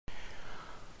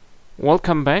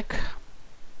Welcome back.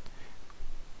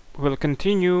 We'll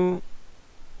continue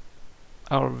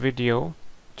our video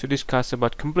to discuss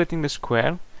about completing the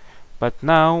square, but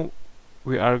now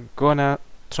we are gonna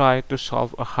try to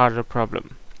solve a harder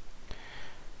problem.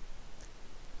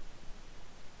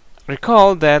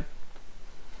 Recall that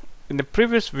in the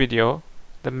previous video,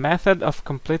 the method of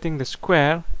completing the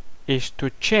square is to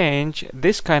change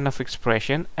this kind of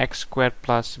expression x squared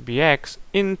plus bx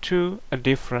into a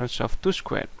difference of 2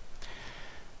 squared.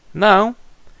 Now,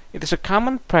 it is a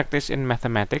common practice in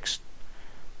mathematics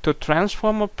to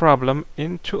transform a problem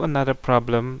into another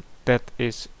problem that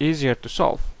is easier to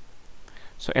solve.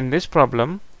 So in this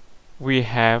problem, we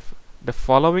have the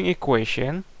following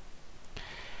equation,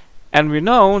 and we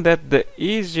know that the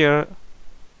easier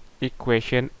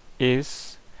equation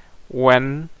is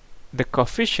when the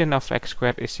coefficient of x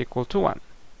squared is equal to 1.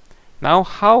 Now,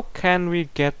 how can we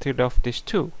get rid of these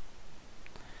two?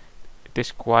 It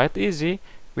is quite easy.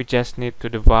 We just need to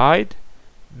divide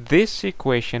this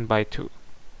equation by 2.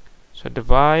 So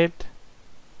divide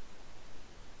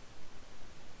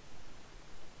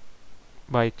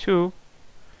by 2.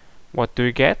 What do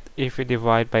we get? If we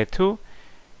divide by 2,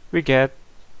 we get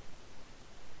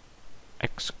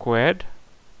x squared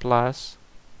plus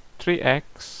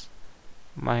 3x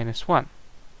minus 1.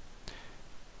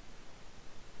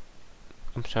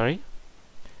 I'm sorry.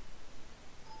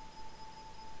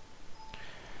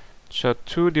 So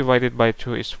 2 divided by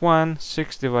 2 is 1,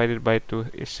 6 divided by 2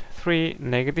 is 3,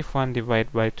 negative 1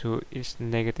 divided by 2 is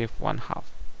negative 1/2,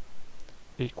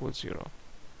 equals 0.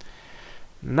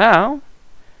 Now,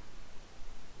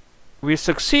 we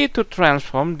succeed to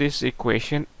transform this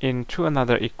equation into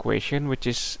another equation which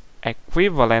is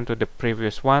equivalent to the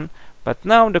previous one, but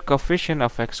now the coefficient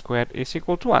of x squared is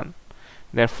equal to 1.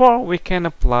 Therefore, we can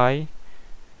apply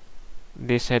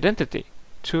this identity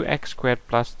to x squared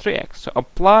plus 3x. So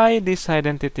apply this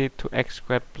identity to x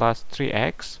squared plus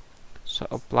 3x. So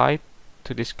apply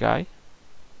to this guy.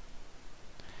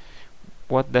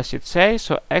 What does it say?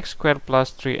 So x squared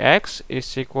plus 3x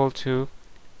is equal to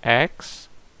x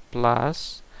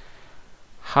plus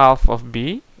half of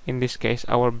b. In this case,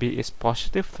 our b is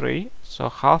positive 3. So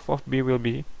half of b will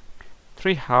be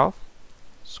 3/2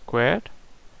 squared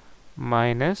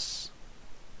minus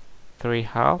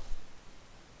 3/2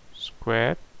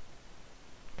 squared.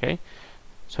 Okay,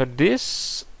 so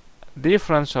this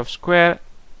difference of square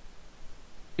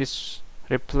is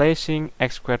replacing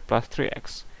x squared plus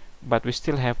 3x, but we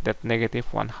still have that negative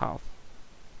 1/2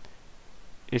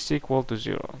 is equal to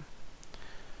 0.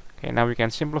 Okay, now we can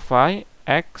simplify.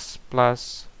 X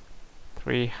plus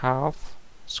 3/2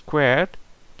 squared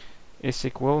is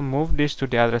equal, move this to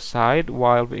the other side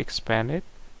while we expand it,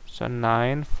 so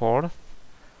 9/4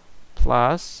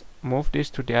 plus, move this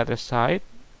to the other side,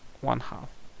 1/2.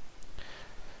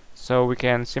 So we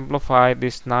can simplify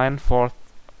this 9/4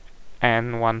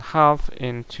 and 1/2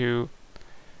 into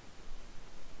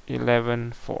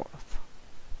 11/4.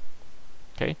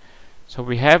 Okay, so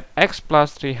we have x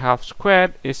plus 3/2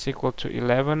 squared is equal to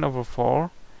 11/4.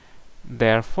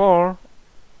 Therefore,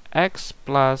 x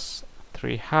plus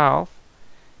 3/2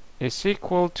 is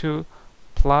equal to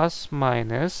plus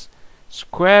minus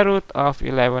square root of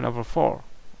 11/4,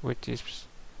 which is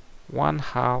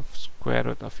 1/2 square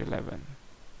root of 11.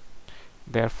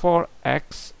 Therefore,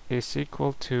 x is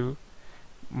equal to,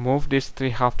 move this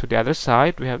 3/2 to the other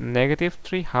side, we have negative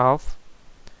 3/2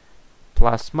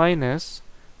 plus minus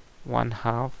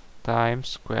 1/2 times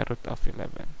square root of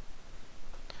 11.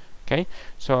 Okay,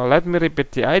 so let me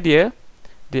repeat the idea.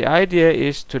 The idea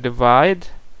is to divide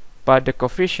by the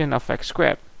coefficient of x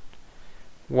squared.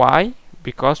 Why?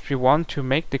 Because we want to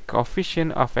make the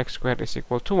coefficient of x squared is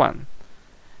equal to 1.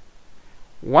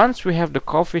 Once we have the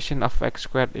coefficient of x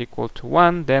squared equal to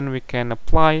 1, then we can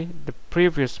apply the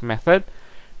previous method,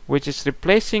 which is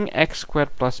replacing x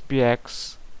squared plus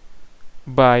bx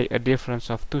by a difference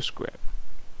of 2 squared.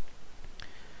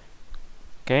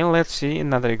 Okay, let's see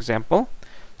another example.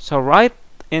 So write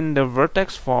in the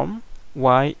vertex form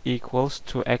y equals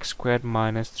to x squared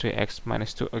minus 3x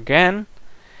minus 2. Again,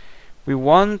 we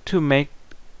want to make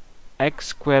x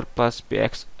squared plus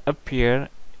bx appear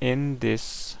in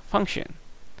this function.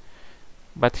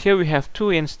 But here we have 2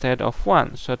 instead of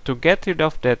 1. So to get rid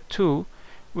of that 2,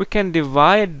 we can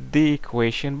divide the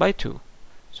equation by 2.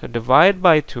 So divide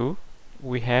by 2,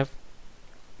 we have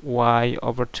y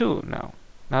over 2 now.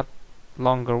 Not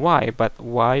longer y, but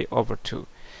y over 2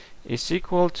 is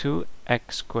equal to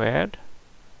x squared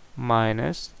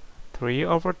minus 3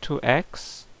 over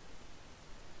 2x.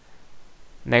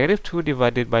 Negative 2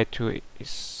 divided by 2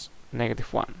 is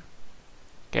negative 1.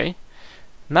 Okay.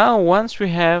 Now once we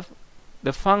have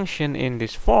the function in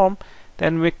this form,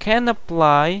 then we can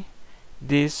apply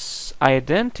this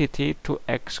identity to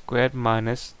x squared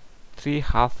minus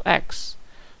 3/2 x.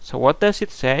 So what does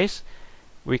it say?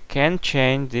 We can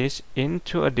change this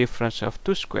into a difference of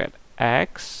 2 squared.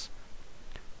 X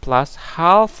plus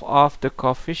half of the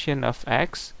coefficient of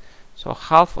x. So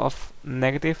half of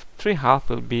negative 3/2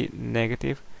 will be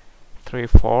negative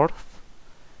 3/4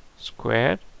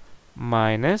 squared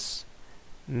minus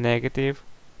negative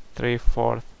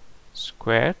 3/4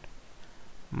 squared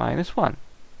minus 1.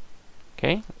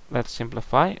 Okay, let's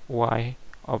simplify. Y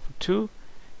over 2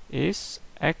 is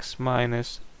x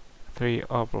minus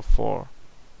 3/4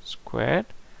 squared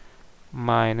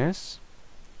minus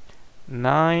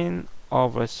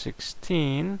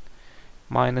 9/16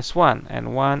 minus 1,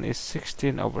 and 1 is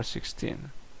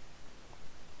 16/16.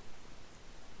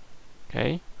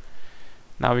 Okay,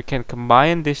 now we can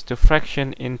combine this to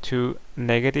fraction into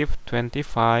negative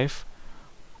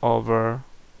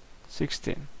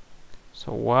 25/16.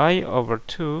 So y over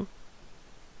 2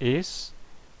 is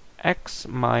x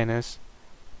minus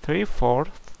 3/4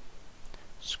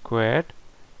 squared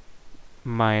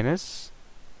minus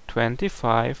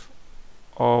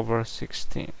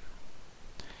 25/16.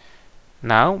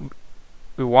 Now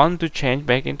we want to change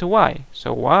back into y.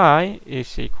 So y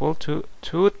is equal to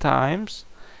 2 times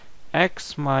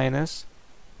x minus,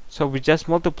 so we just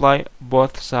multiply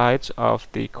both sides of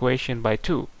the equation by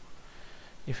 2.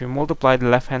 If we multiply the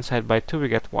left hand side by 2, we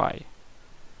get y,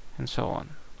 and so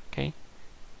on. Okay,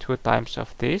 2 times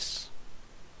of this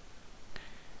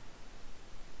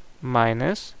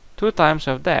minus 2 times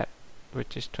of that,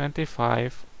 which is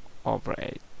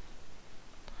 25/8.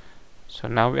 So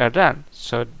now we are done.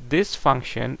 So this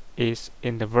function is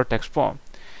in the vertex form,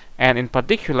 and in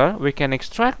particular we can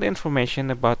extract the information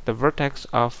about the vertex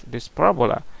of this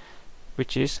parabola,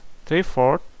 which is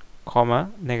 3/4,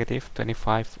 negative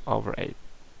 25/8.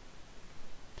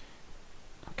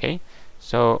 Okay,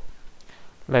 so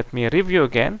let me review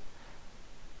again.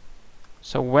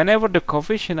 So whenever the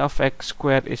coefficient of x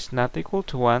squared is not equal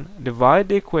to 1, divide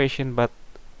the equation by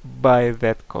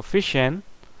that coefficient,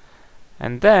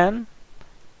 and then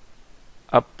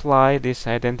apply this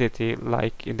identity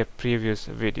like in the previous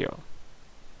video,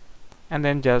 and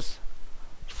then just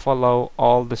follow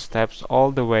all the steps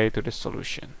all the way to the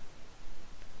solution.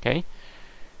 Okay,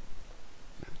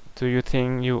 do you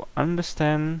think you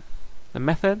understand the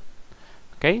method?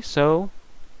 Okay, so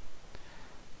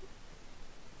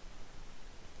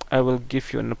I will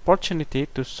give you an opportunity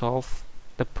to solve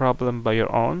the problem by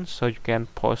your own, so you can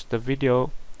pause the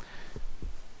video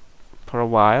for a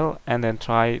while and then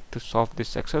try to solve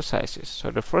these exercises.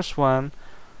 So the first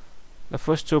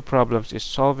two problems is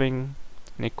solving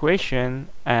an equation,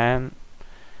 and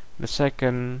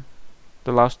the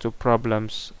last two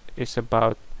problems is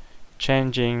about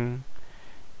changing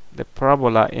the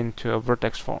parabola into a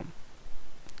vertex form.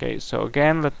 Okay, so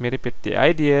again, let me repeat. The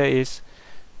idea is,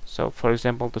 so for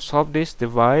example, to solve this,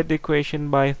 divide the equation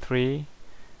by 3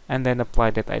 and then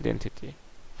apply that identity.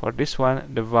 For this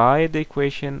one, divide the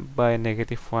equation by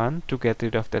 -1 to get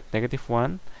rid of that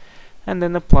 -1, and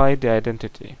then apply the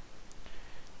identity.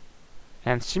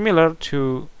 And similar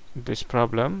to this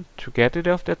problem, to get rid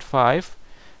of that 5,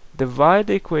 divide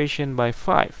the equation by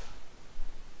 5.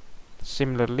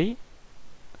 Similarly,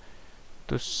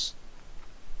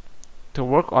 to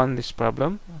work on this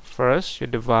problem, first you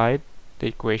divide the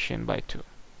equation by 2.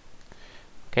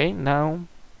 Okay, now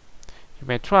you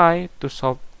may try to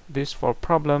solve this for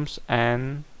problems,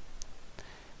 and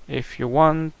if you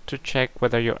want to check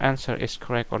whether your answer is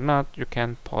correct or not, you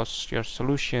can post your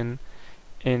solution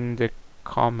in the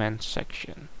comment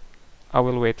section. I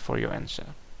will wait for your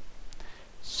answer.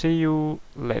 See you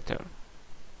later.